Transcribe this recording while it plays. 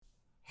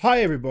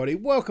Hi everybody,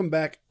 welcome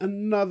back.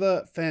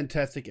 Another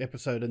fantastic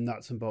episode of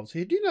Nuts and Bolts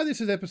here. Do you know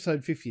this is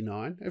episode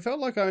 59? It felt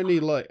like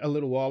only like a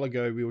little while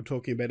ago we were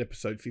talking about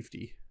episode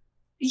 50.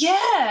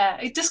 Yeah,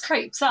 it just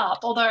creeps up.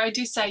 Although I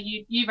do say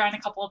you ran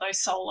a couple of those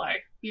solo.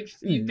 You've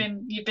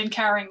been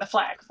carrying the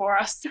flag for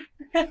us.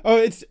 Oh,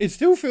 it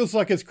still feels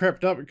like it's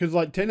crept up because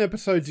like 10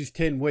 episodes is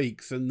 10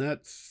 weeks and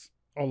that's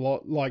a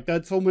lot. Like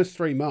that's almost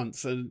 3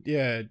 months. And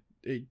yeah,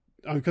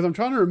 because I'm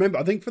trying to remember,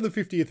 I think for the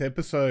 50th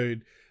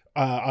episode,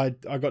 I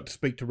got to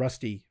speak to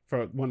Rusty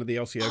for one of the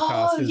LCO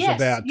casters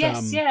about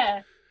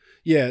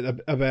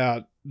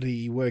about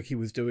the work he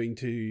was doing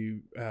to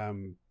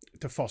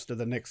foster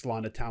the next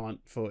line of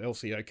talent for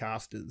LCO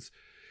casters.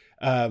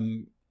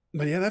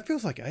 But yeah, that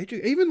feels like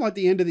ages. Even like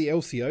the end of the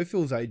LCO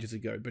feels ages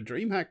ago. But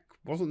DreamHack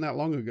wasn't that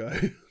long ago.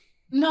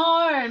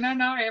 No.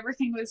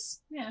 Everything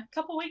was a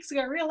couple of weeks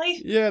ago, really.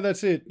 Yeah,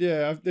 that's it.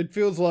 Yeah, it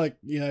feels like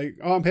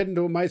I'm heading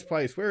to a mate's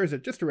place. Where is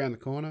it? Just around the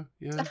corner.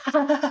 Yeah.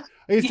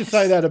 I used to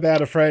say that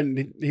about a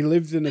friend. He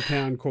lives in a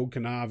town called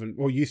Carnarvon,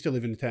 or used to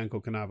live in a town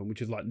called Carnarvon,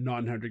 which is like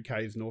 900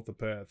 k's north of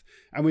Perth.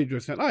 And we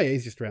just said, oh yeah,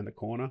 he's just around the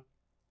corner.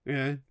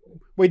 Yeah,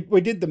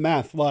 we did the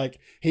math. Like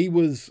he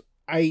was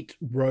 8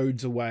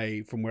 roads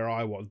away from where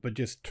I was, but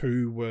just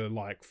 2 were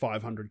like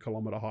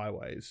 500-kilometer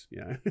highways.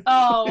 Yeah.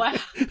 Oh wow.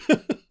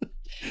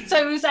 So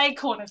it was 8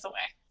 corners away.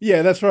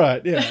 Yeah, that's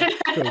right. Yeah,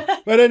 cool.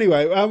 But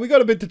anyway, we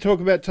got a bit to talk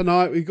about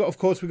tonight. We got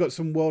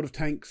some World of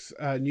Tanks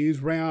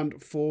news.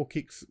 Round 4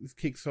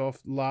 kicks off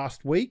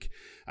last week,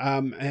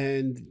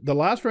 and the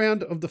last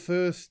round of the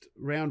first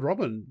round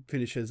robin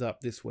finishes up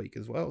this week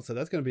as well. So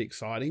that's going to be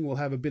exciting. We'll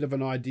have a bit of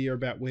an idea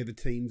about where the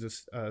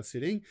teams are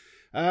sitting,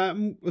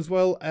 as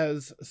well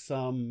as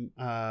some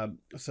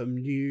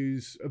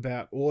news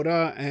about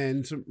order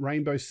and some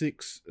Rainbow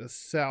Six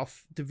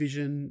South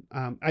Division,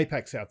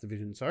 APAC South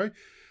Division. Sorry.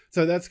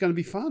 So that's going to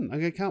be fun.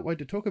 I can't wait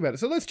to talk about it.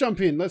 So let's jump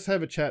in. Let's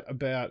have a chat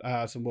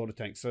about some World of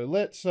Tanks. So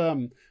let's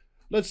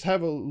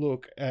have a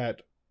look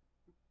at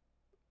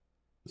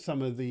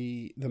some of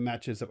the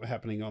matches that were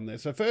happening on there.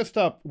 So first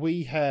up,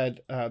 we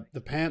had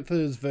the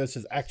Panthers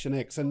versus Action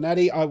X. And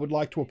Natty, I would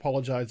like to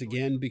apologise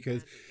again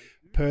because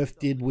Perth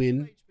did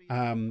win.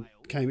 Came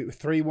with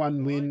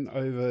 3-1 win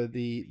over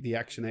the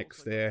Action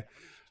X there.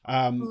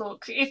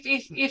 Look,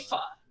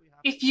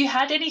 if you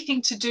had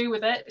anything to do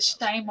with it,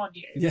 shame on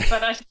you. Yeah.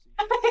 But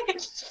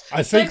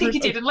I don't think you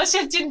did, unless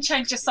you didn't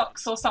change your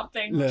socks or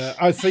something. Yeah,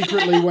 I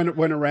secretly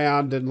went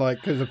around and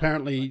because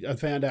apparently I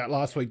found out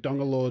last week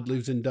Dongalord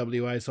lives in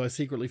WA, so I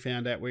secretly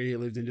found out where he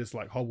lives and just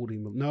hobbled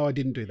him. No, I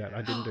didn't do that.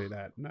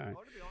 No.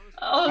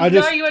 Oh,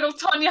 you went all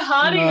Tonya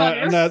Harding on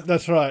him. No,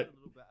 that's right.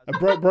 I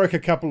broke a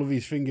couple of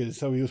his fingers,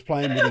 so he was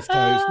playing with his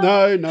toes.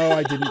 No,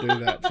 I didn't do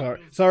that.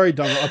 Sorry,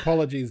 Dongalord.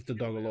 Apologies to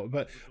Dongalord.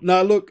 But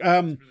no, look,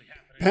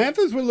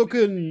 Panthers were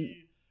looking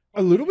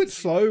a little bit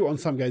slow on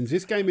some games.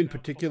 This game in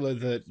particular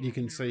that you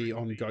can see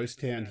on Ghost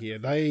Town here,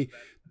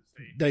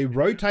 they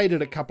rotated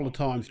a couple of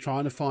times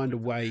trying to find a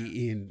way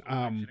in.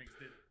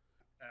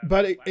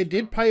 But it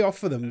did pay off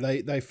for them.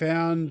 They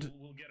found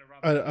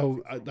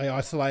they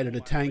isolated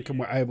a tank and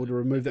were able to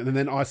remove them, and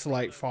then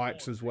isolate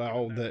fights as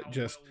well that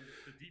just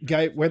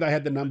gave where they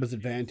had the numbers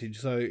advantage.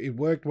 So it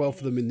worked well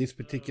for them in this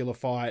particular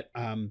fight.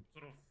 And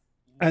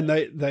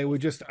they were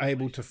just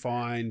able to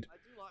find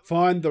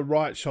the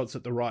right shots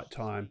at the right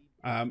time.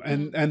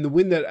 And the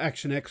win that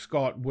Action X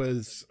got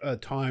was a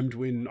timed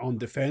win on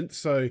defense.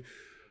 So,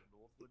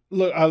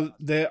 look,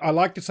 I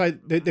like to say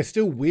they're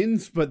still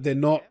wins, but they're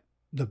not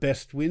the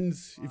best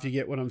wins, if you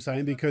get what I'm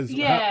saying, because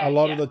a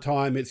lot of the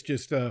time it's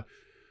just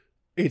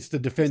it's the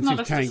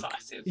defensive tank.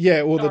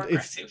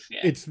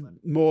 It's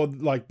more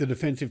like the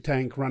defensive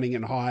tank running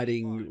and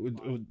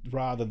hiding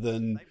rather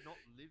than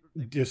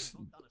just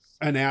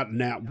an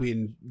out-and-out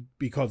win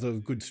because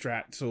of good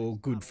strats or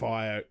good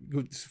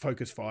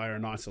focus fire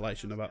and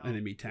isolation of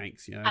enemy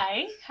tanks.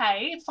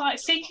 Hey,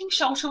 seeking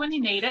shelter when you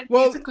need it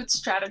is a good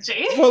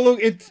strategy. Well, look,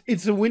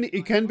 it's a win.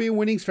 It can be a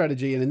winning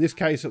strategy, and in this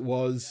case, it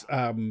was.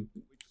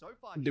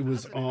 It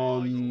was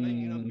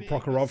on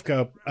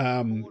Prokhorovka.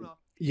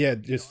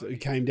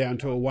 It came down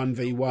to a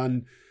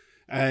 1v1,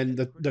 and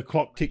the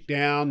clock ticked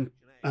down.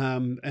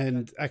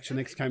 And Action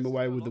X came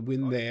away with the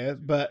win there,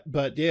 but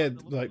yeah,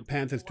 like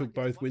Panthers took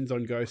both wins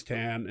on Ghost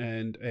Town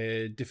and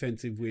a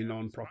defensive win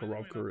on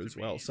Prokhorovka as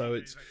well. So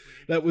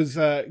that was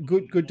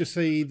good to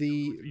see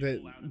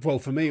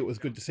for me it was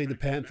good to see the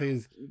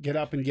Panthers get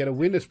up and get a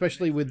win,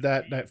 especially with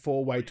that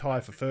 4-way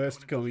tie for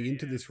first going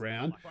into this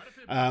round.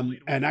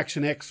 And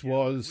Action X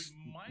was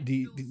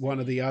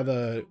one of the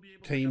other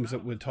teams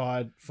that were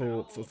tied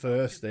for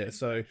first there.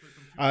 So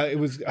it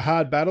was a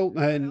hard battle,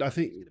 and I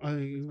think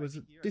was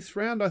it this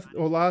round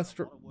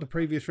the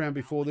previous round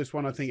before this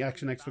one. I think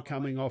Action X were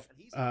coming off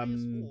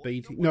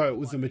beating. No, it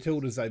was the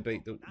Matildas they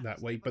beat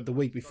that week, but the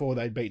week before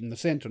they'd beaten the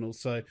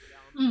Sentinels. So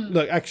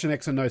look, Action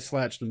X are no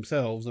slouch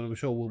themselves, and I'm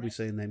sure we'll be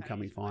seeing them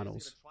coming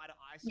finals.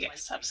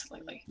 Yes,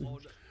 absolutely.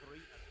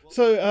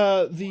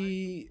 So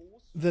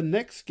the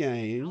next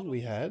game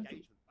we had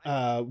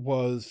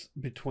was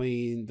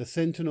between the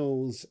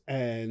Sentinels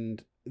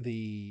and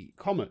the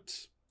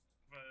Comets.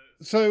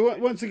 So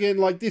once again,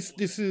 like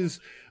this is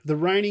the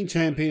reigning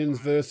champions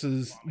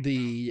versus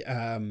the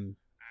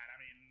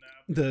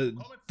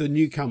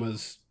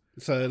newcomers.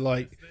 So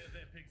like,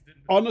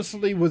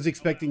 honestly, was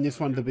expecting this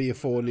one to be a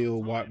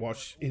 4-0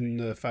 whitewash in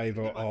the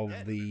favour of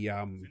the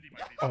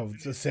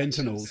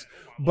Sentinels,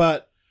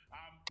 but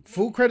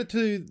full credit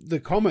to the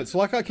Comets.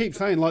 Like I keep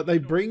saying, like they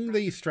bring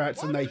these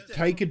strats and they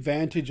take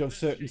advantage of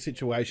certain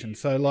situations.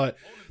 So like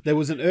there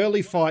was an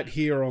early fight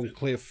here on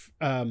Cliff,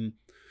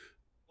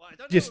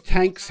 just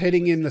tanks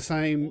heading in the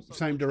same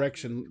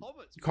direction.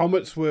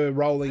 Comets were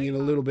rolling in a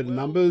little bit of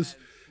numbers.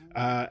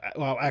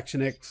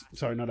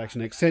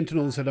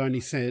 Sentinels had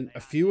only sent a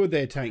few of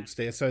their tanks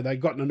there, so they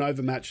got in an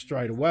overmatch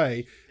straight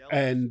away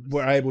and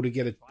were able to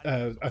get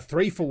a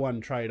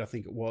 3-for-1 trade, I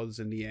think it was,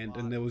 in the end.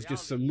 And there was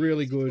just some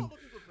really good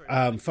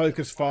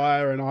focus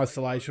fire and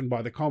isolation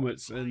by the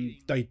Comets, and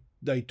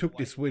they took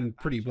this win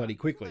pretty bloody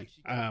quickly.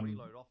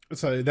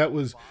 So that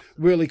was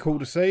really cool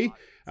to see.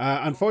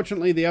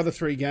 Unfortunately, the other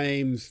 3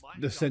 games,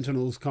 the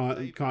Sentinels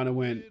kind of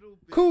went,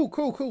 cool,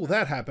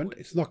 that happened.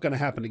 It's not going to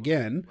happen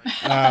again.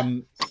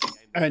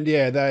 And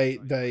yeah, they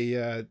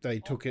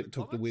took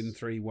the win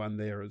 3-1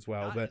 there as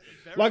well. But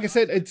like I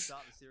said,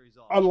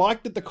 I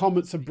like that the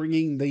Comets are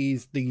bringing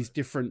these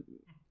different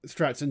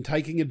strats and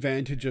taking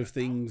advantage of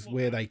things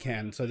where they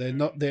can. So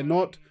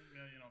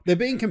they're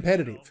being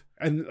competitive.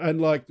 And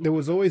like there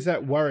was always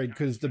that worry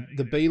because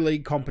the B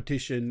League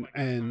competition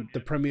and the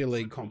Premier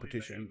League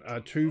competition are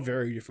 2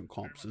 very different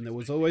comps, and there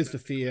was always the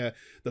fear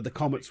that the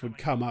Comets would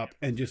come up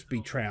and just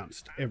be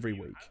trounced every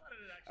week.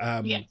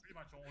 And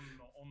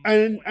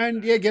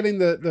getting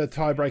the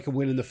tiebreaker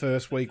win in the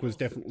first week was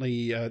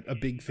definitely a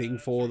big thing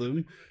for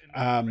them.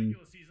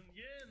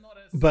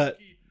 But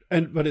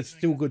it's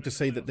still good to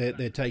see that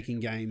they're taking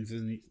games,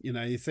 and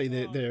you see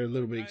they're a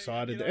little bit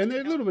excited, and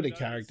they're a little bit of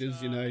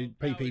characters,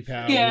 PP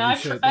Power. Yeah,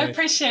 I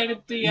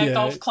appreciated the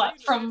golf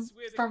clap from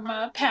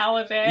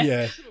Power there.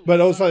 Yeah, but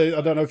also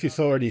I don't know if you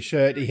saw in his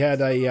shirt, he had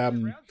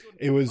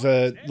it was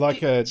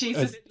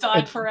Jesus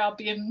died for our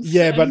bins.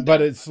 Yeah,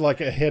 but it's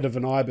like a head of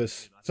an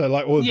ibis, so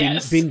like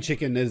bin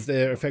chicken as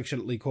they're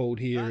affectionately called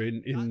here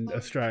in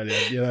Australia.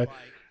 Yeah,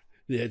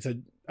 it's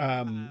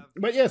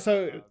but yeah,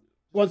 so.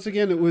 Once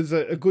again, it was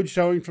a good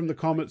showing from the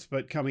Comets,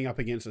 but coming up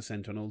against the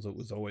Sentinels, it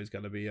was always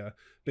going to be a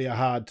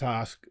hard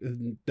task.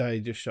 And they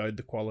just showed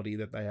the quality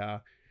that they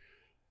are.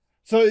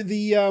 So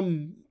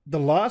the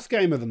last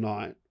game of the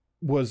night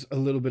was a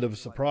little bit of a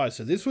surprise.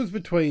 So this was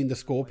between the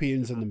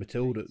Scorpions and the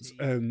Matildas.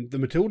 The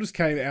Matildas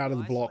came out of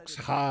the blocks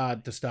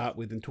hard to start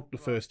with and took the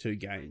first 2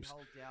 games,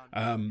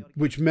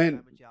 which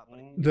meant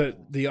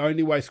that the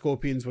only way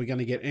Scorpions were going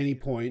to get any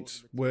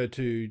points were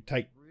to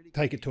take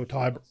it to a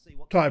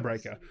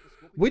tiebreaker.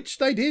 Which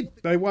they did.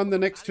 They won the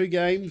next 2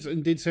 games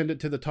and did send it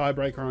to the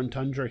tiebreaker on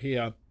Tundra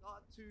here.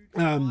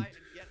 But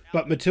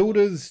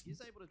Matildas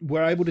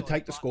were able to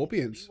take the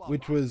Scorpions,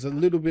 which was a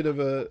little bit of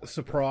a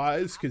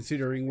surprise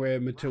considering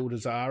where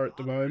Matildas are at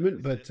the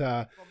moment. But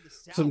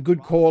some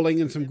good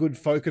calling and some good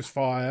focus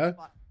fire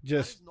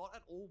just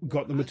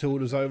got the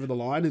Matildas over the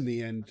line in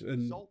the end.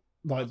 And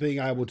like being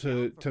able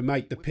to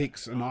make the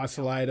picks and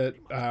isolate it,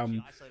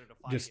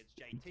 just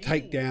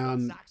take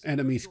down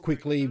enemies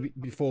quickly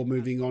before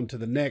moving on to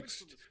the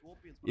next.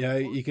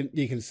 You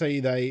can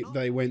see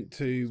they went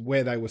to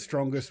where they were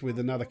strongest with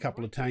another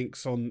couple of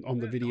tanks on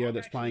the video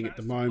that's playing at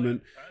the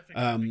moment,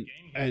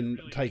 and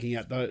taking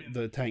out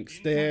the tanks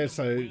there.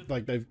 So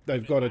like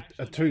they've got a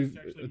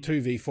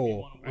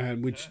 2v4,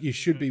 and which you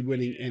should be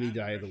winning any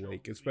day of the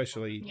week,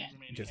 especially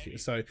just here.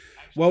 So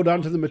well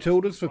done to the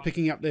Matildas for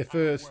picking up their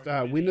first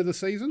win of the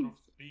season.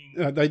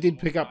 They did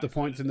pick up the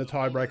points in the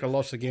tiebreaker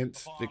loss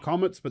against the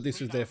Comets, but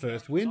this is their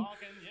first win.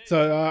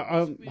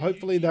 So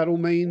hopefully that'll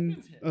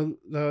mean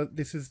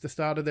this is the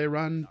start of their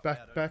run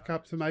back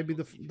up to maybe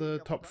the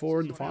top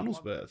 4 in the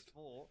finals berth.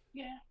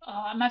 Yeah,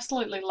 I'm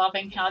absolutely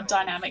loving how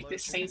dynamic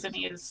this season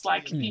is.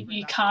 Like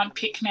you can't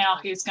pick now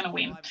who's going to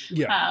win,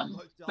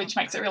 which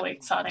makes it really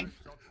exciting.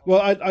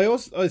 Well,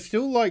 I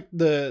still like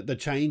the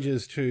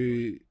changes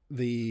to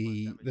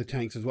the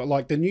tanks as well.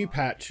 Like the new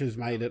patch has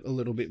made it a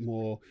little bit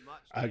more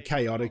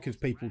chaotic as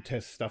people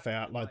test stuff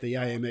out. Like the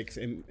AMX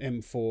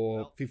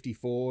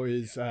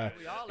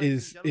M454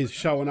 is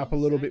showing up a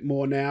little bit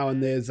more now,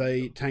 and there's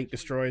a tank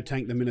destroyer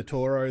tank, the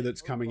Minotauro,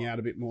 that's coming out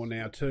a bit more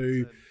now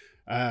too.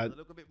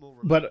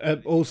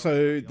 But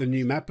also the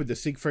new map with the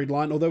Siegfried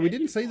line, although we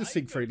didn't see the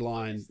Siegfried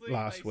line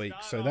last week,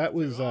 so that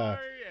was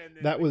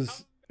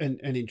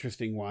an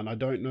interesting one. I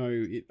don't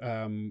know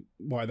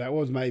why that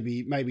was.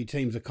 Maybe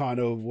teams are kind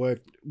of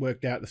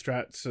worked out the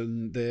strats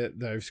and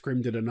they've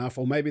scrimmed it enough,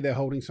 or maybe they're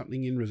holding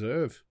something in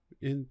reserve.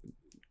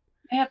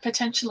 Yeah,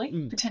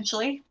 potentially.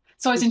 Potentially.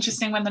 It's always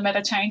interesting when the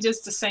meta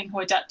changes to seeing who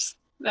adapts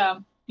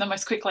the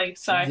most quickly.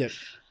 So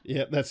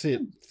yeah, that's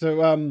it.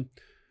 So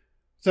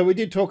So we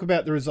did talk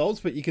about the results,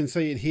 but you can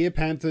see it here.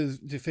 Panthers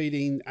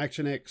defeating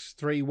Action X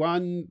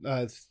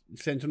 3-1,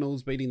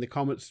 Sentinels beating the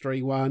Comets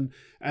 3-1,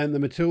 and the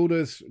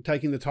Matildas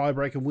taking the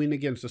tiebreaker win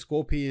against the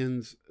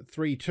Scorpions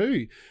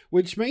 3-2,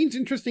 which means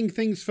interesting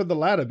things for the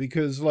latter,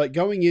 because like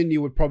going in,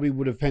 you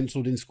would have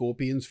penciled in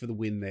Scorpions for the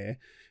win there,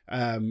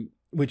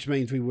 which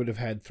means we would have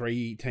had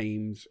 3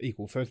 teams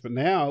equal first. But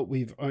now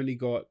we've only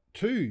got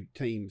 2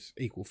 teams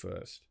equal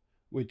first,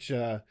 which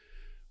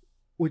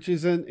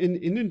is an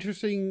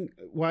interesting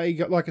way,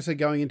 like I said,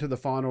 going into the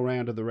final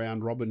round of the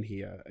round robin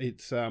here.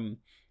 It's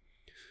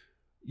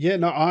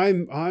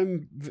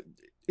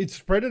it's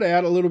spread it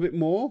out a little bit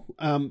more.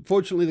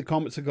 Fortunately, the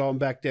Comets have gone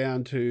back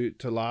down to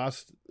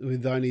last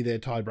with only their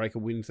tiebreaker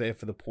wins there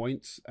for the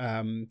points.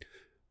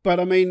 But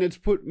I mean, it's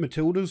put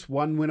Matildas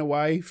 1 win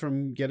away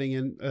from getting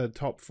in a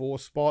top 4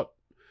 spot.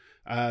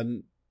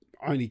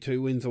 Only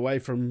 2 wins away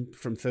from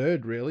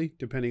third, really,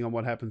 depending on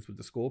what happens with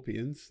the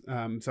Scorpions.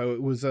 So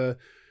it was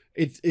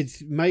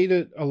It's made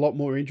it a lot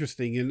more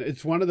interesting, and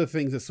it's one of the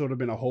things that's sort of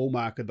been a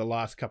hallmark of the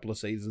last couple of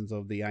seasons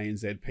of the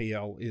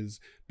ANZPL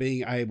is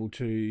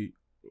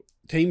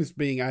teams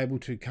being able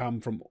to come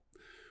from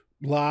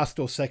last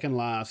or second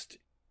last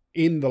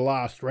in the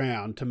last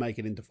round to make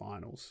it into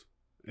finals.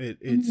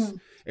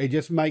 It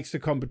just makes the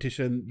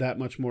competition that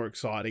much more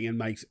exciting and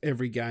makes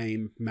every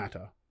game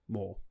matter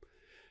more.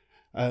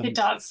 It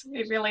does.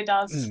 It really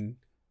does.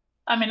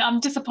 I mean, I'm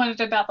disappointed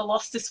about the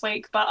loss this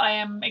week, but I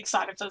am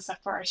excited for the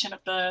separation of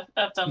the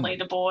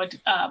leaderboard.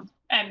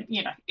 And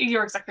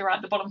you're exactly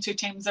right. The bottom 2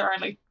 teams are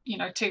only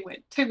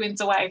two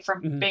wins away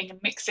from being in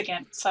mix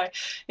again. So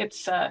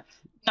it's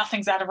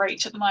nothing's out of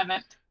reach at the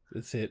moment.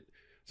 That's it.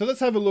 So let's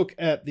have a look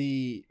at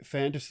the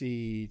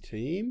fantasy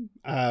team.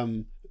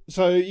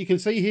 So you can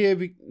see here,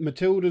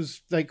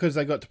 Matildas, because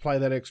they got to play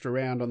that extra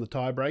round on the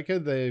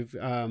tiebreaker, they've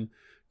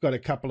got a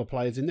couple of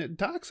players in there.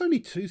 Dark's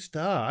only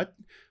 2-star.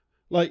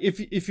 Like, if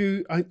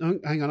you... hang on,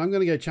 I'm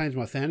going to go change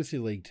my fantasy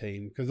league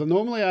team, because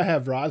normally I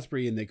have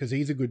Raspberry in there because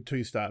he's a good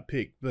 2-star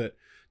pick, but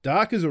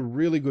Dark is a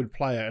really good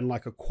player and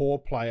like a core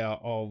player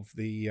of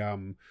the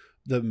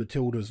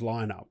Matildas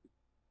lineup.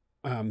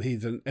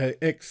 He's an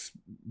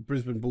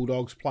ex-Brisbane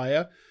Bulldogs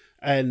player,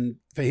 and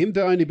for him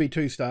to only be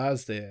 2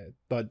 stars there,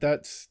 but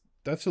that's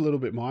a little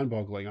bit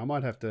mind-boggling. I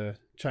might have to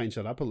change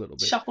that up a little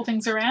bit. Shuffle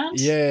things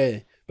around. Yeah,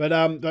 but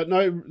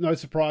no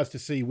surprise to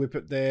see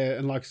Whippet there,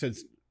 and like I said,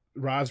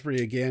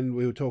 Raspberry again.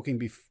 We were talking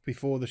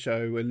before the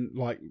show, and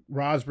like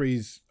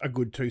Raspberry's a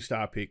good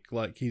 2-star pick.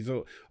 Like he's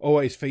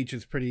always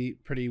features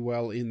pretty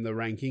well in the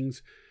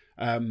rankings.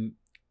 And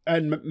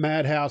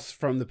Madhouse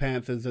from the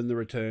Panthers and the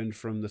Return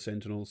from the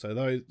Sentinels.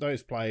 So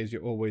those players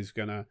you're always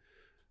gonna,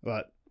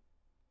 but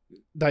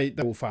they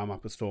will farm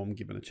up a storm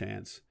given a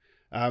chance.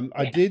 I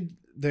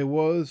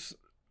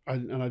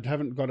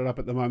haven't got it up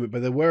at the moment,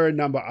 but there were a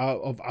number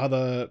of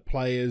other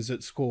players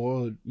that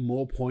scored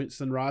more points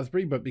than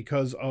Raspberry, but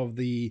because of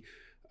the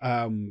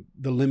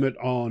limit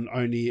on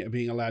only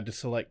being allowed to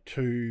select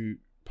 2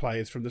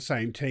 players from the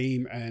same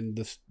team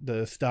and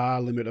the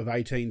star limit of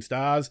 18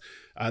 stars,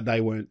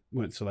 they weren't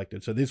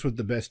selected. So this was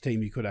the best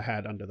team you could have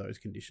had under those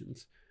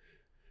conditions.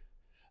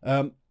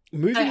 How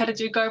did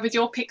you go with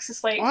your picks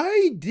this week?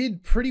 I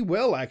did pretty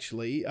well,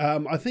 actually.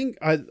 I think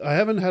I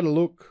haven't had a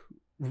look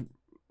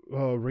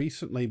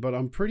recently, but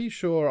I'm pretty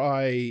sure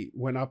I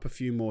went up a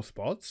few more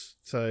spots.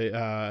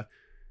 So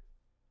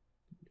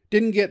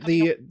didn't get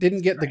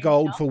the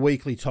gold for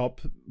weekly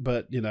top,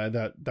 but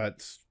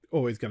that's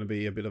always going to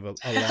be a bit of a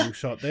long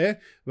shot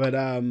there. But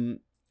so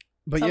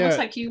it looks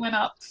like you went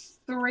up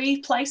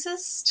 3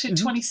 places to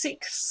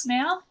 26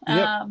 now.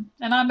 Yep.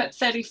 And I'm at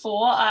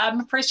 34.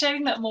 I'm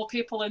appreciating that more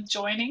people are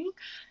joining.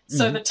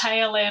 So the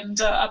tail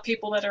end are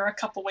people that are a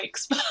couple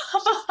weeks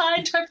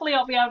behind. Hopefully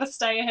I'll be able to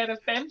stay ahead of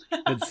them.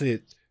 That's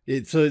it.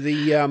 So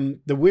the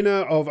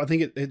winner of, I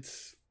think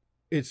there's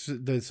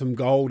some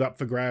gold up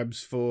for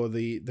grabs for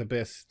the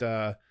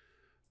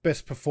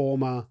best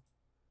performer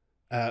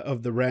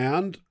of the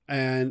round.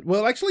 And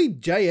well, actually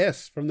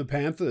JS from the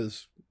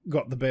Panthers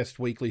got the best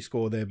weekly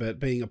score there, but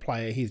being a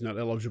player, he's not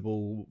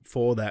eligible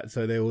for that.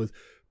 So there was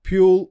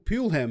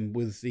Pulhem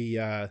was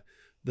the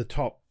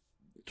top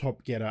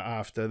getter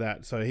after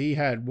that. So he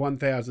had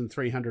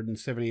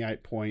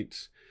 1,378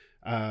 points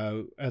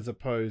as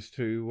opposed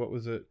to, what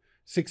was it,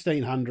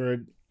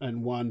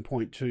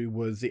 1,601.2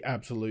 was the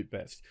absolute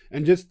best.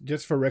 And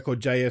just for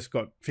record, JS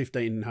got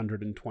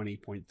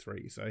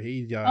 1,520.3. So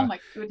he oh my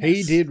goodness,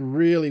 he did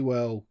really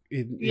well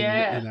in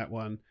that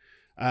one.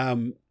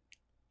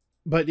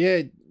 But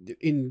yeah,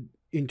 in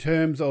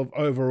terms of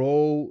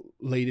overall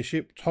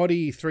leadership,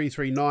 Toddy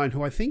 339,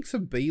 who I think's a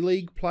B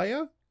League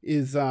player,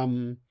 is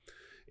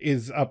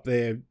up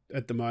there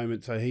at the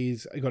moment. So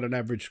he's got an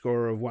average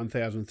score of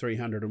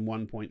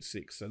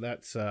 1,301.6. So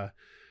that's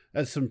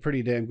some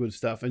pretty damn good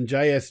stuff. And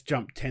JS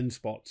jumped 10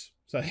 spots.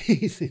 So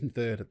he's in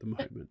third at the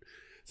moment.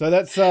 So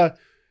that's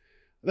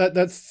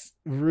That's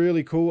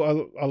really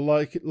cool. I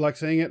like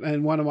seeing it.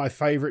 And one of my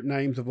favourite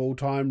names of all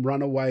time,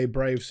 Runaway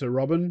Brave Sir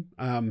Robin,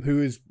 who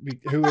has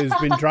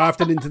been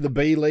drafted into the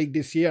B League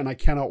this year, and I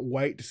cannot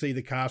wait to see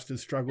the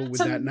casters struggle with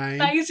that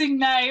name. Amazing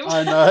name.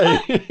 I know.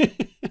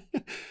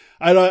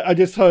 And I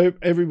just hope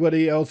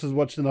everybody else has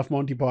watched enough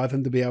Monty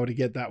Python to be able to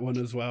get that one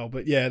as well.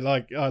 But yeah,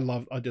 like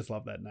I just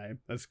love that name.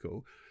 That's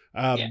cool.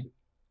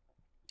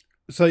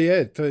 So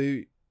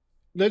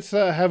let's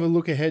have a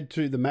look ahead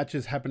to the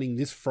matches happening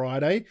this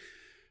Friday.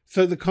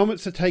 So the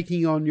Comets are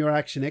taking on your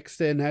Action X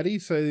there, Natty.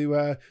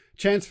 So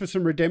chance for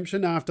some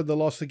redemption after the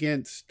loss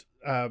against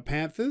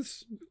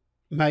Panthers.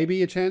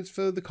 Maybe a chance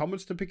for the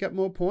Comets to pick up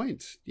more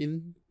points.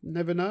 You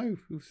never know.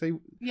 We'll see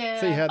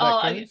how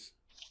that goes.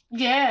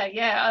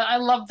 I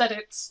love that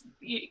it's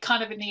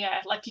kind of in the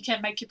air. Like, you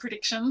can make your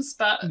predictions,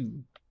 but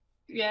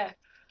yeah.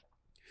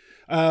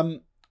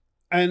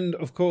 And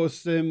of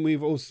course, then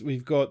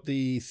we've got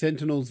the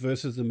Sentinels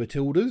versus the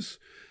Matildas.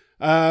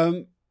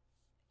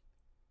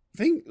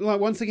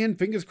 Once again,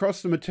 fingers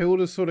crossed, the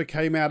Matildas sort of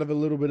came out of a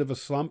little bit of a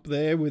slump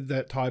there with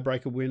that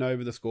tiebreaker win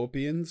over the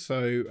Scorpions.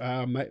 So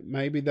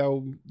maybe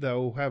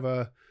they'll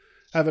have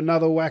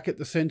another whack at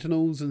the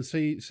Sentinels and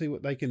see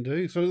what they can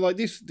do. So like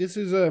this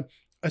is a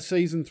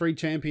season 3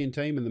 champion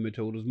team in the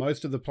Matildas.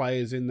 Most of the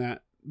players in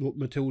that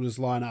Matildas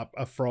lineup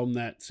are from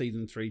that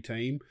season 3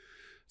 team.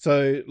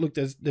 So look,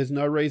 there's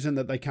no reason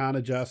that they can't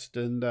adjust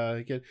and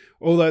get.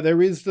 Although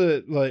there is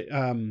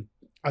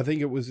I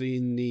think it was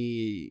in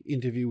the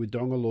interview with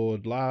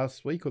Dongalord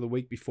last week or the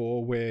week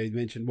before where he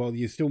mentioned, well,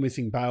 you're still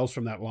missing Bales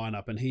from that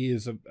lineup, and he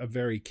is a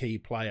very key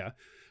player.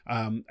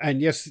 And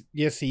yes,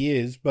 he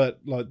is, but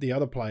like the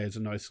other players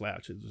are no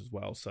slouches as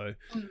well. So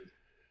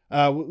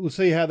we'll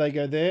see how they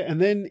go there.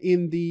 And then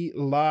in the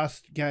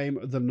last game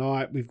of the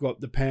night, we've got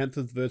the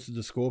Panthers versus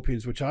the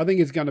Scorpions, which I think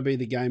is going to be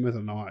the game of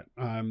the night.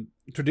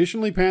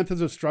 Traditionally,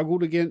 Panthers have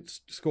struggled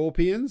against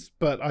Scorpions,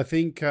 but I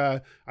think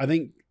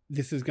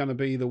this is going to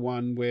be the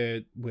one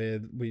where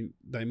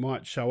they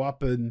might show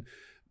up and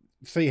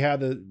see how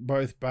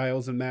both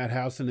Bales and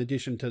Madhouse, in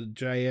addition to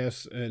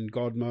JS and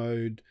God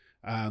Mode,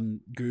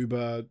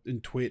 Goober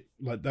and Twit,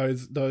 like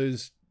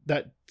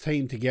that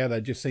team together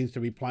just seems to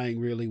be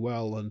playing really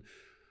well. And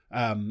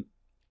I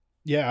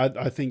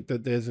think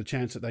that there's a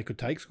chance that they could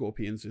take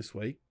Scorpions this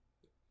week.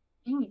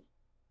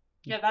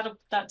 Yeah,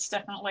 that's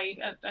definitely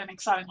an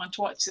exciting one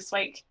to watch this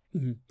week.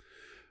 Mm-hmm.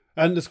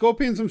 And the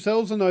Scorpions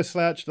themselves are no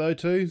slouch though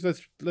too.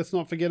 Let's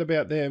not forget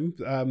about them.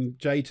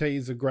 JT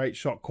is a great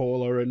shot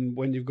caller, and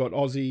when you've got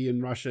Aussie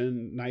and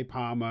Russian,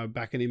 Napalmer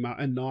backing him up,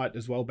 and Knight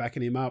as well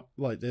backing him up,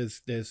 like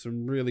there's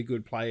some really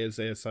good players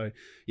there. So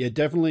yeah,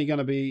 definitely going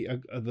to be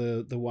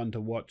the one to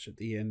watch at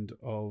the end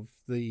of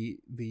the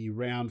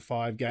round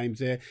 5 games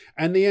there,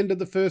 and the end of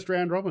the first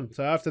round robin.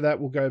 So after that,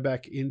 we'll go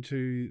back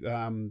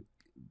into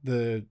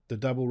the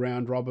double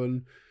round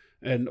robin,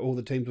 and all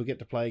the teams will get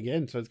to play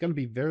again. So it's going to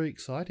be very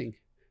exciting.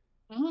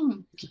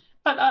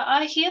 But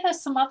I hear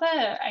there's some other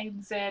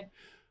ANZ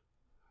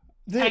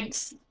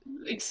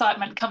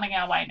excitement coming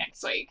our way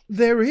next week.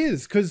 There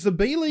is, because the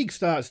B League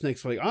starts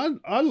next week.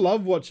 I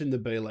love watching the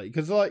B League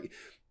because like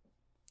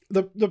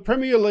the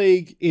Premier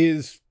League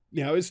is,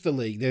 it's the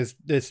league. There's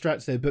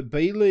strats there, but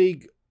B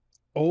League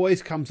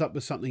always comes up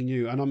with something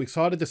new, and I'm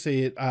excited to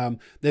see it.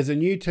 There's a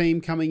new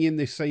team coming in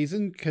this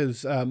season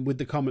because with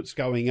the Comets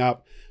going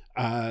up,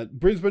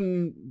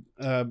 Brisbane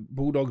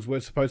Bulldogs were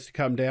supposed to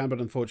come down,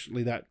 but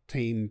unfortunately that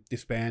team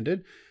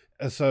disbanded.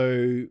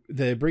 So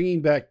they're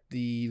bringing back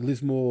the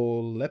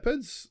Lismore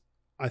Leopards,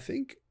 I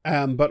think,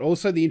 but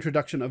also the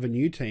introduction of a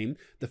new team,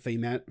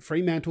 the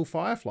Fremantle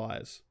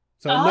Fireflies.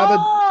 So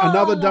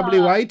another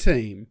WA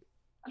team.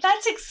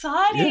 That's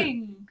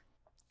exciting. Yeah.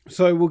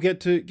 So we'll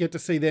get to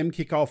see them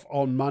kick off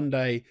on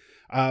Monday,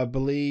 I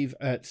believe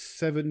at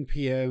 7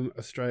 p.m.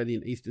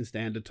 Australian Eastern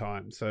Standard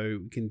Time. So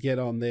we can get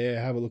on there,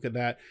 have a look at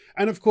that.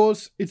 And of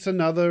course, it's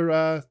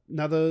another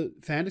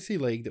fantasy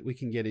league that we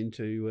can get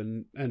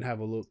into and have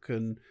a look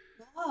and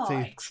see.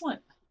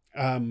 Excellent.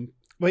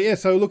 But yeah,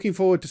 so looking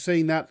forward to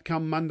seeing that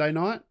come Monday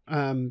night.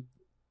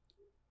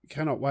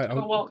 Cannot wait.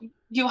 Well,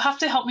 you'll have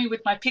to help me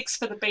with my picks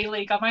for the B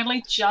League. I'm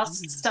only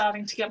just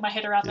starting to get my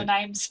head around the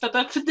names for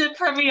the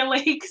Premier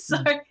League.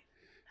 So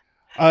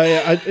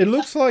it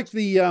looks like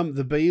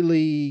the B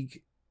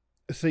League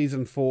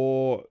season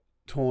 4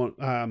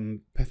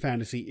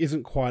 fantasy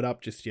isn't quite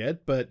up just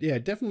yet, but yeah,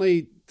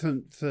 definitely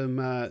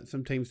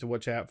some teams to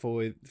watch out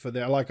for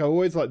there. Like I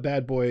always like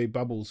Bad Boy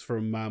Bubbles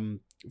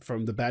from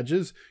the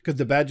Badgers, because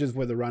the Badgers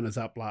were the runners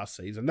up last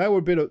season. They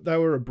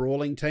were a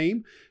brawling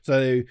team,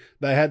 so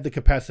they had the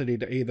capacity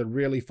to either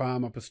really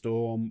farm up a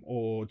storm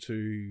or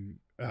to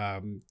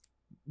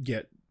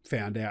get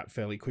found out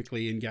fairly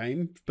quickly in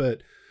game.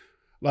 But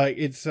like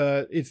it's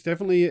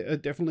definitely a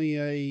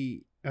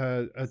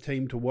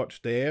team to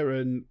watch there,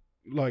 and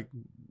like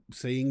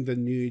seeing the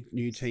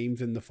new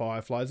teams in the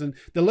Fireflies. And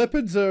the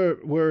Leopards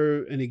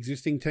were an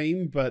existing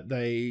team, but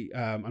they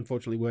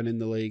unfortunately weren't in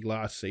the league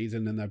last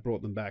season, and they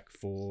brought them back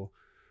for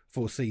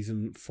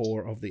season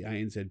 4 of the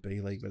ANZ B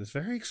League. But it's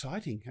very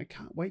exciting. I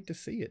can't wait to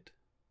see it.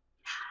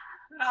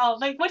 Oh,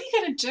 like, what are you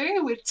going to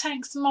do with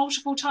tanks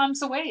multiple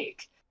times a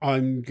week?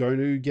 I'm going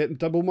to get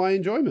double my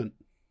enjoyment.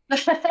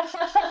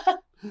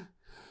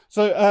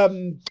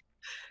 So,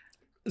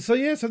 so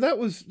that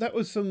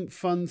was some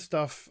fun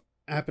stuff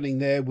happening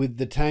there with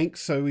the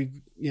tanks. So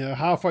we've,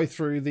 halfway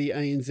through the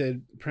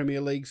ANZ Premier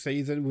League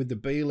season with the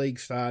B League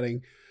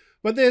starting.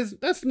 But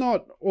that's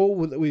not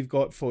all that we've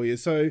got for you.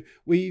 So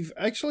we've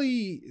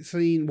actually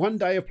seen one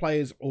day of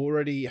players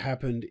already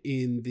happened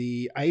in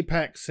the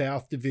APAC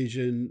South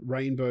Division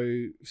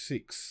Rainbow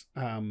Six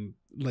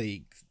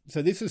League.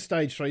 So this is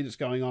stage 3 that's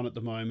going on at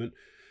the moment.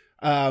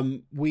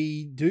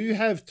 We do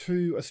have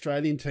 2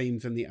 Australian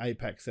teams in the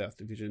APAC South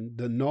Division,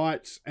 the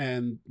Knights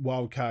and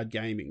Wildcard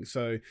Gaming.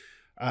 So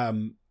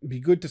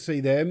be good to see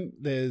them.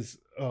 There's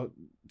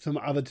some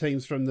other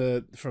teams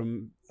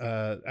from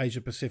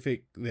Asia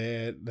Pacific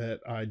there that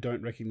I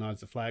don't recognise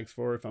the flags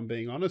for, if I'm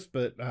being honest,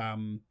 but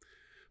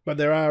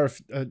there are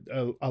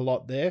a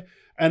lot there.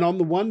 And on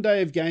the one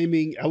day of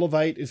gaming,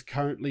 Elevate is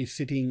currently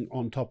sitting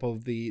on top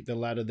of the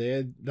ladder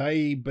there.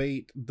 They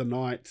beat the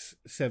Knights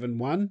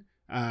 7-1.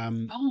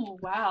 Oh,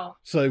 wow.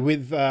 So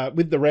with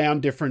the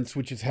round difference,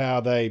 which is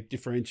how they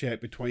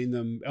differentiate between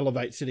them,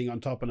 Elevate sitting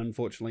on top and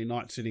unfortunately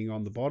Knights sitting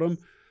on the bottom.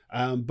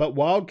 But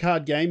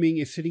Wildcard Gaming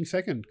is sitting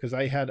second because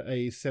they had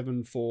a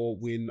 7-4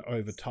 win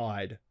over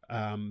Tide.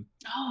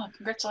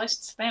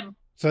 Congratulations to them.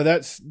 So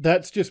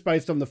that's just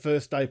based on the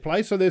first day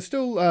play. So there's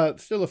still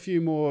a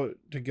few more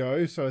to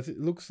go. So it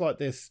looks like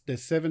there's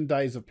 7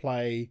 days of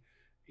play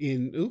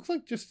it looks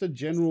like just a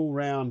general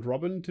round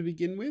robin to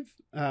begin with.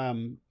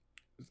 And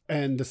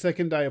the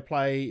second day of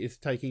play is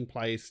taking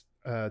place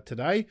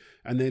today,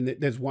 and then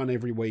there's one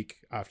every week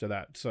after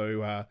that.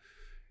 So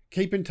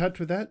keep in touch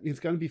with that.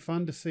 It's going to be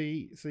fun to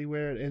see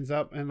where it ends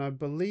up. And I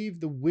believe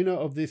the winner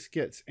of this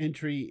gets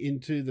entry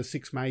into the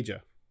 6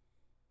 major.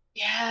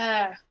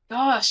 Yeah,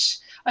 gosh.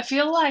 I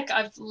feel like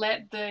I've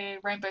let the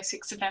Rainbow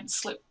Six event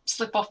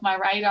slip off my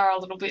radar a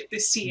little bit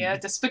this year,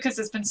 just because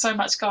there's been so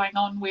much going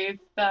on with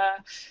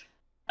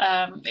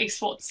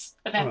esports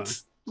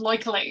events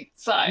locally.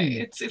 So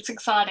it's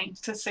exciting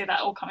to see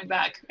that all coming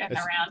back and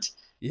around.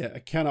 Yeah, I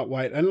cannot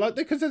wait. And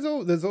because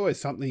there's always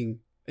something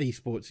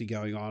esportsy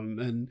going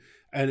on,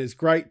 and it's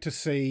great to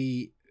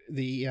see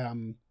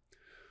the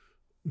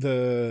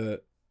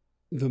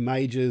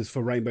majors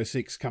for Rainbow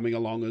Six coming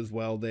along as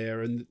well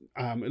there. And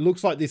it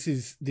looks like this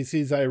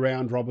is a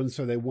round robin,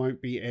 so there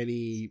won't be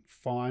any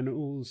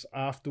finals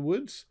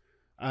afterwards.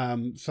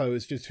 So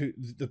it's just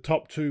the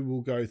top 2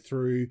 will go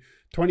through.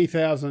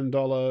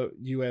 $20,000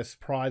 US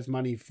prize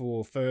money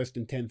for first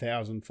and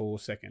 $10,000 for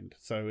second.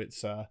 So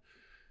it's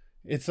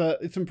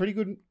some pretty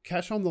good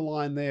cash on the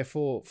line there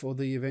for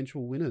the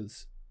eventual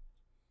winners.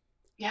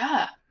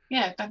 Yeah,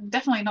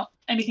 definitely not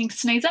anything to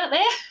sneeze at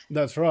there.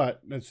 That's right.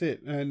 That's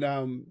it.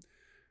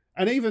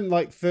 And even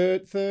like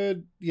third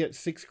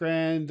gets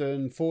 $6,000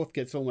 and fourth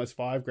gets almost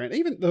 $5,000.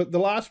 Even the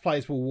last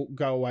place will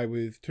go away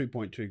with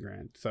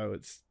 $2.2,000. So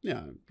it's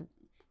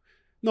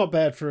not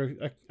bad for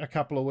a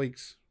couple of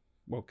weeks.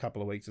 Well,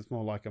 couple of weeks. It's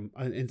more like it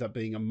ends up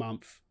being a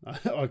month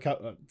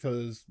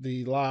because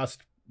the last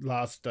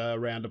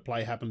round of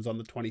play happens on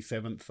the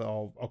 27th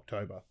of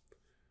October.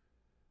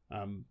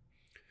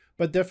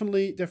 But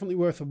definitely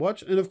worth a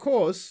watch. And of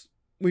course,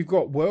 we've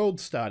got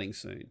Worlds starting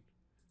soon.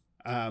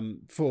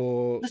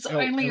 It's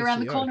only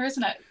around the corner,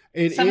 isn't it?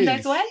 It 7 is.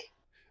 days away?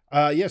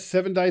 Yes,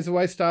 7 days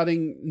away,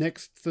 starting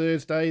next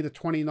Thursday, the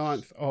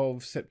 29th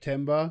of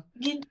September.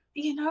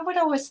 You know what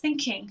I was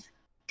thinking?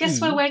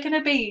 Guess where we're going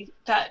to be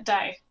that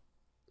day?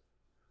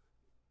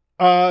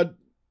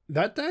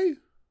 That day?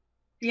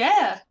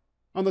 Yeah.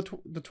 On the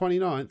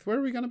 29th. Where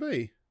are we going to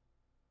be?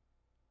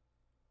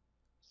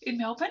 In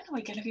Melbourne? Are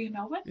we going to be in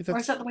Melbourne? Or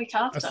is that the week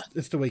after?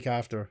 It's the week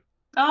after.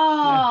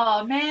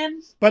 Oh,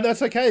 man. But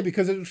that's okay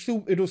because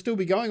it'll still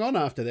be going on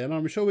after that. And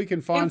I'm sure we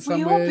can find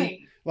somewhere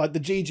like the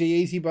GG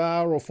Easy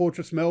Bar or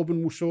Fortress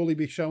Melbourne will surely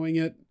be showing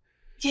it.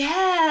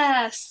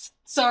 Yes.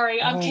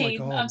 Sorry, I'm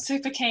keen. I'm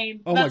super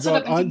keen. That's what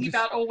I've been thinking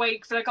about all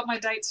week, but I got my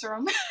dates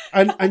wrong.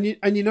 and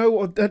you know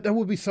what? That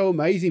would be so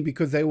amazing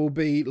because there will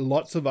be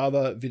lots of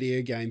other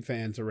video game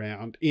fans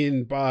around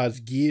in bars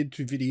geared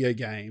to video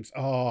games.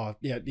 Oh,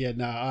 yeah.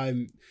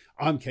 No,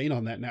 I'm keen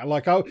on that now.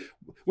 Like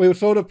we were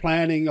sort of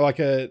planning like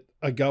a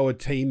Goa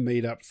team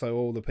meetup, so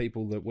all the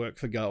people that work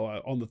for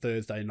Goa on the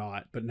Thursday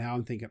night. But now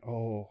I'm thinking,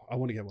 I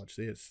want to go watch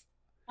this.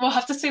 We'll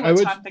have to see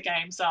what time the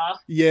games are.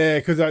 Yeah,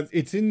 because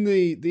it's in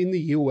the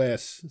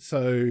US,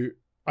 so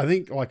I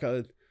think like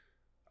a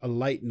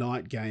late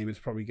night game is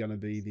probably going to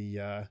be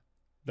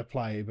the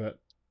play.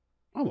 But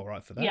I'm all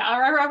right for that. Yeah,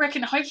 I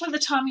reckon. Hopefully the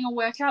timing will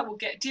work out. We'll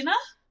get dinner,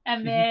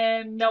 and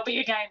then there'll be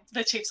a game.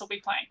 The Chiefs will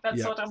be playing.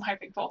 That's what I'm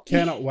hoping for.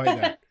 Cannot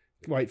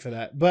wait for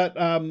that. But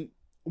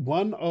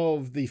one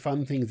of the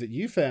fun things that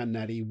you found,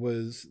 Natty,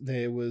 was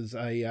there was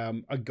a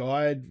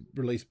guide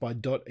released by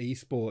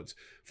Esports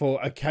for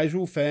a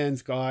casual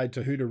fan's guide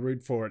to who to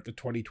root for at the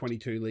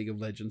 2022 League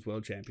of Legends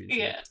World Championship.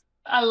 Yeah,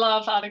 I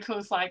love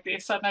articles like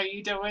this. I know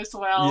you do as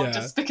well,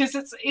 just because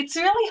it's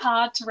really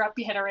hard to wrap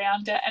your head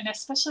around it, and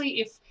especially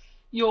if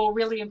you're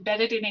really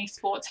embedded in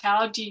esports,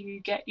 how do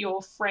you get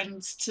your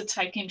friends to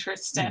take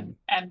interest and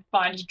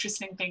find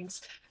interesting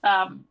things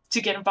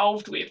to get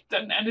involved with?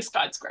 And this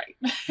guide's great.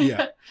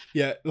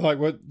 Yeah. Like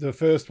what the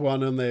first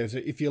one on there is,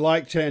 if you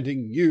like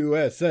chanting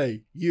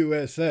USA,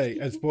 USA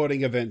at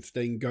sporting events,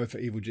 then go for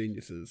Evil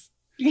Geniuses.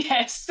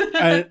 Yes.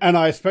 and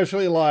I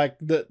especially like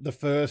the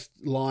first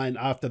line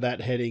after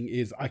that heading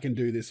is, I can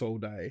do this all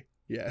day.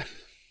 Yeah.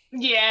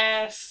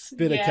 Yes.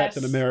 Bit of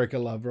Captain America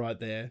love right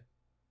there.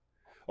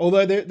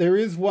 Although there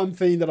is one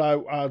thing that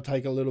I'll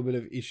take a little bit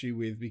of issue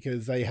with,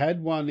 because they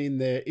had one in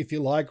there, if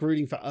you like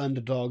rooting for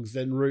underdogs,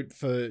 then root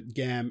for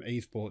GAM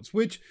Esports,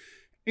 which,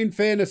 in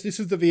fairness, this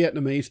is the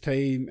Vietnamese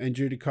team, and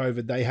due to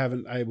COVID, they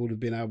haven't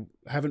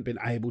been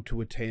able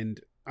to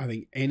attend, I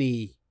think,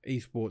 any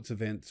esports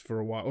events for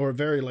a while, or at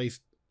very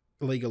least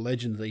League of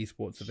Legends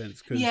esports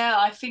events. Yeah,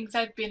 I think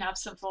they've been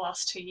absent for the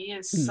last 2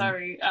 years, so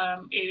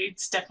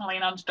it's definitely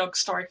an underdog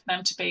story for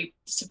them to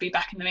be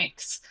back in the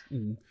mix.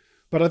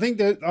 But I think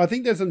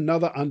there's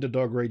another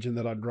underdog region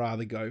that I'd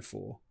rather go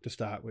for to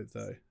start with,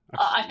 though.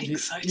 I think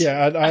so too.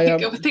 Yeah, I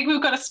think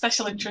we've got a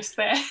special interest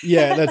there.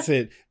 Yeah, that's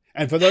it.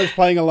 And for those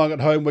playing along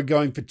at home, we're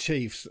going for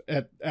Chiefs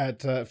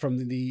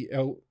from the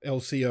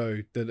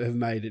LCO that have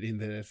made it in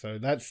there. So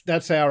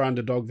that's our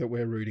underdog that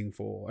we're rooting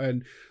for.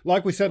 And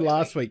like we said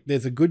last week,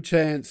 there's a good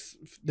chance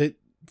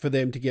for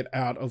them to get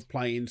out of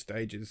play-in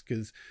stages,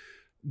 because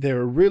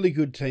they're a really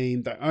good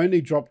team. They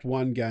only dropped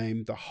one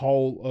game the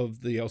whole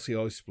of the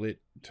LCO split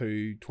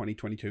to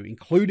 2022,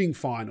 including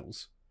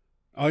finals.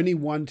 Only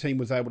one team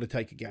was able to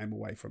take a game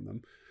away from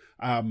them.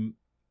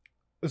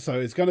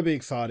 So it's going to be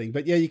exciting.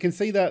 But yeah, you can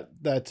see that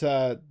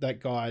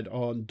guide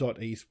on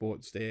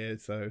 .esports there.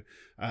 So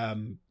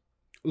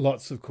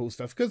lots of cool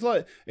stuff. Because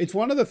like, it's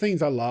one of the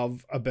things I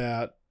love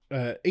about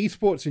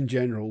esports in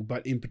general,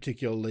 but in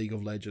particular League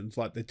of Legends.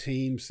 Like, the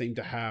teams seem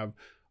to have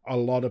a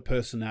lot of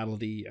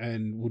personality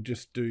and will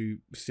just do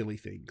silly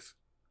things.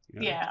 You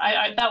know?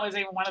 Yeah, that was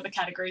even one of the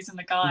categories in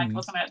the guide,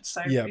 wasn't it?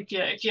 So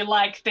if you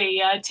like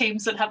the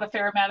teams that have a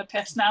fair amount of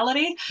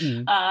personality,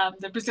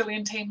 the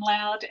Brazilian team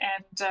Loud,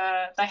 and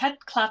they had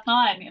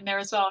Cloud9 in there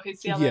as well, who's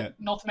the other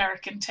North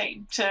American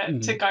team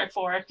to go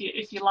for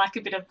if you like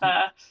a bit of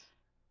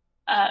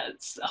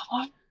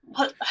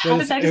how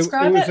did they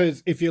describe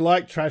it? If you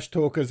like trash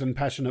talkers and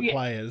passionate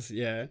players,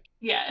 yeah.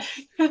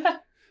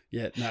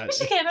 Yeah, no. Which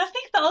again, I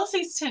think the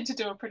Aussies tend to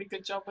do a pretty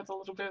good job with a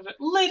little bit of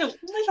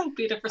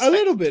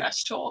respect for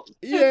trash talk.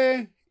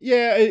 Yeah,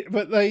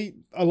 but a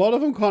lot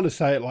of them kind of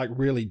say it like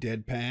really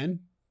deadpan.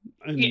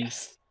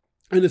 Yes.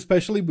 And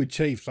especially with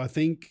Chiefs, I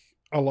think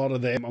a lot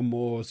of them are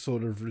more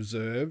sort of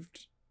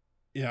reserved.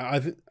 Yeah, I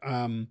don't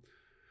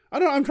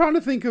know, I'm trying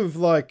to think of,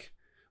 like,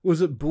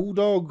 was it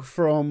Bulldog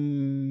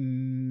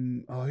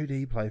from who did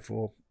he play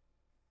for?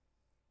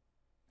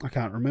 I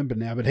can't remember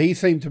now, but he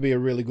seemed to be a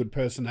really good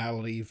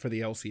personality for the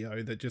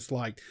LCO that just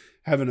like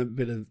having a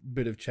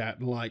bit of chat,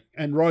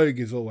 and Rogue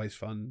is always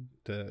fun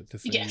to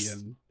see. Yes.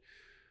 And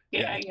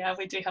yeah,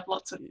 we do have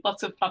lots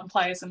of fun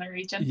players in the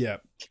region. Yeah,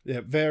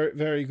 very,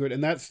 very good.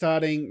 And that's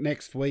starting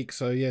next week.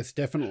 So yes,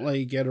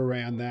 definitely get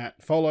around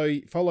that.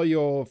 Follow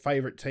your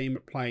favorite team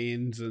at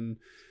play-ins, and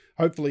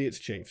hopefully it's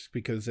Chiefs,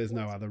 because there's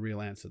no other real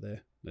answer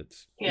there.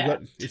 It's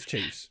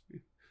Chiefs.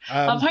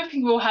 I'm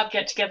hoping we'll have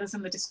get-togethers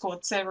in the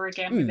Discord server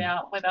again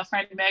with our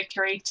friend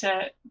Mercury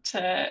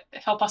to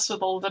help us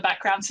with all the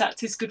background stats.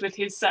 He's good with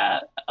his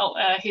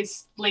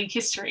league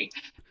history.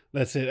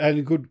 That's it,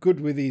 and good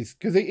with his,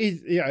 because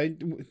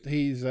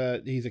he's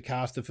a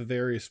caster for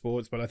various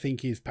sports, but I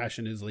think his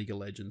passion is League of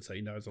Legends, so he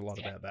knows a lot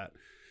about that.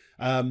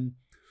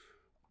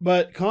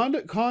 But kind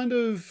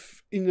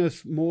of in a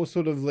more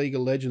sort of League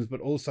of Legends, but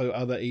also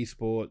other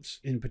esports,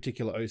 in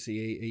particular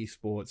OCE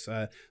esports.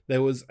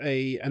 There was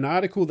an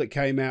article that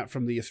came out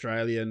from the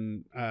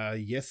Australian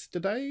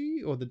yesterday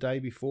or the day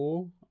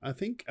before, I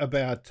think,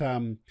 about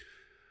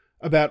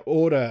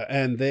Order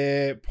and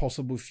their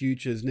possible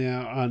futures.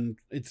 Now,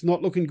 it's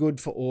not looking good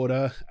for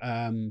Order.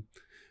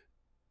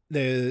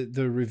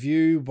 The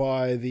review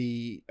by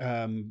the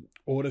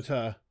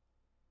auditor,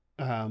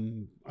 I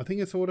think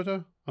it's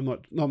auditor. I'm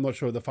not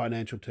sure of the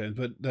financial terms,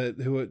 but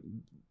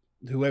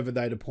whoever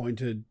they'd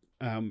appointed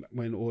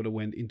when Order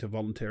went into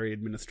voluntary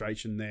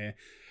administration there,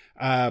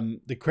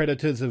 the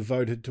creditors have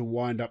voted to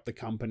wind up the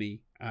company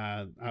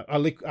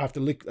after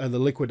the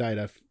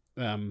liquidator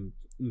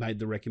made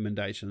the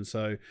recommendation.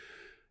 So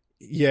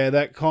yeah,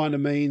 that kind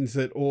of means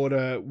that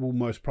Order will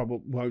most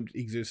probably won't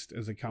exist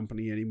as a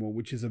company anymore,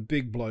 which is a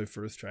big blow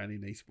for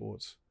Australian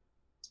esports.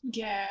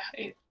 Yeah,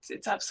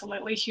 it's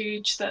absolutely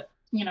huge that,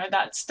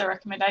 that's the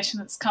recommendation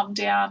that's come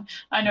down.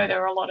 I know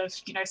there are a lot of,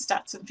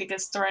 stats and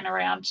figures thrown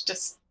around,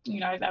 just,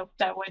 they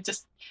were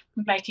just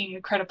making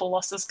incredible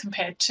losses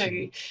compared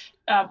to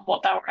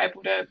what they were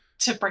able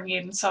to bring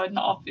in. So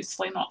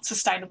obviously not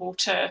sustainable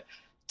to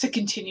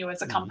continue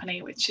as a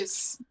company, which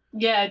is,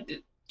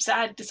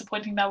 sad,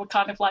 disappointing. They were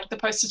kind of like the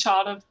poster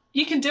child of,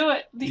 you can do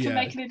it, you can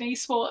make it in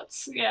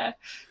esports. Yeah.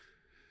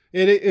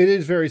 It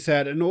is very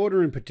sad. And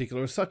Order in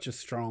particular is such a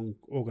strong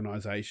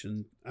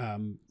organisation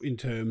in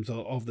terms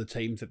of the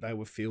teams that they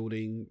were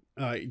fielding.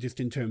 Just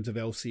in terms of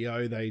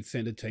LCO, they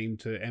sent a team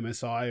to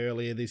MSI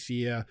earlier this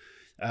year.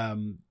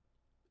 And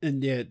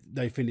yet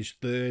they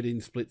finished third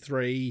in Split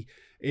 3.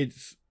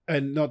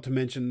 And not to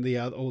mention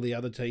all the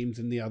other teams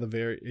in the other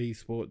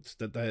esports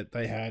that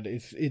they had.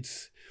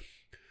 It's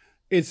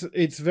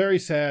very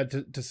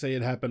sad to see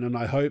it happen. And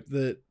I hope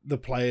that the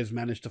players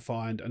manage to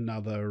find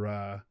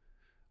another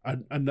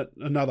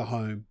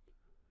home.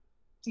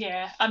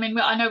 Yeah, I mean,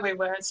 I know we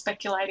were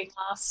speculating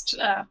last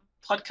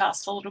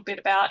podcast a little bit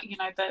about,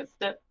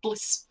 the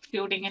Bliss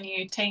fielding a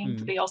new team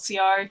for the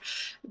LCO.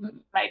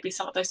 Maybe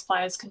some of those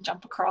players can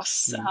jump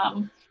across.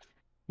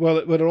 Well,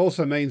 it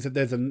also means that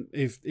there's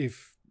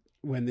if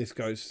when this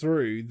goes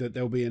through, that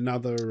there'll be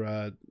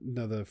another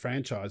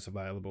franchise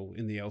available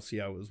in the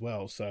LCO as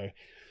well. So,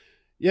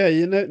 yeah,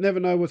 you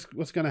never know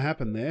what's going to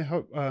happen there.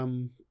 Hope,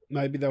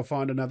 maybe they'll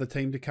find another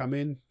team to come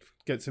in,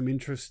 get some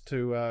interest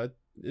to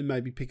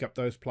maybe pick up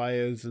those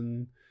players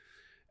and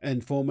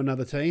form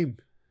another team.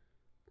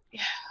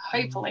 Yeah,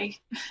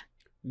 hopefully.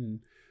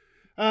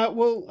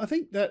 Well, I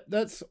think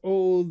that's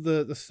all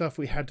the stuff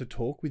we had to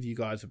talk with you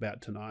guys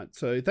about tonight.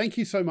 So thank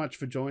you so much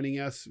for joining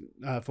us,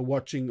 for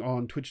watching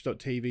on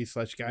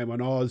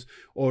twitch.tv/GameOnOz,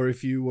 or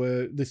if you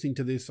were listening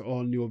to this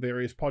on your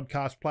various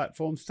podcast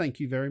platforms, thank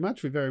you very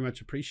much. We very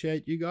much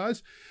appreciate you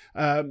guys.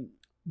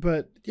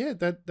 But yeah,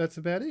 that's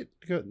about it.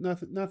 Got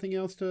nothing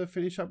else to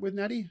finish up with,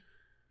 Natty?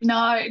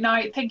 No,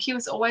 thank you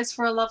as always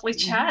for a lovely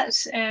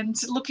chat, and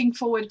looking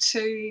forward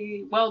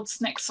to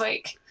Worlds next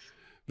week.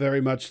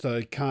 Very much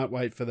so. Can't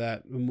wait for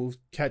that. And we'll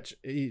catch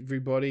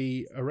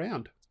everybody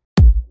around.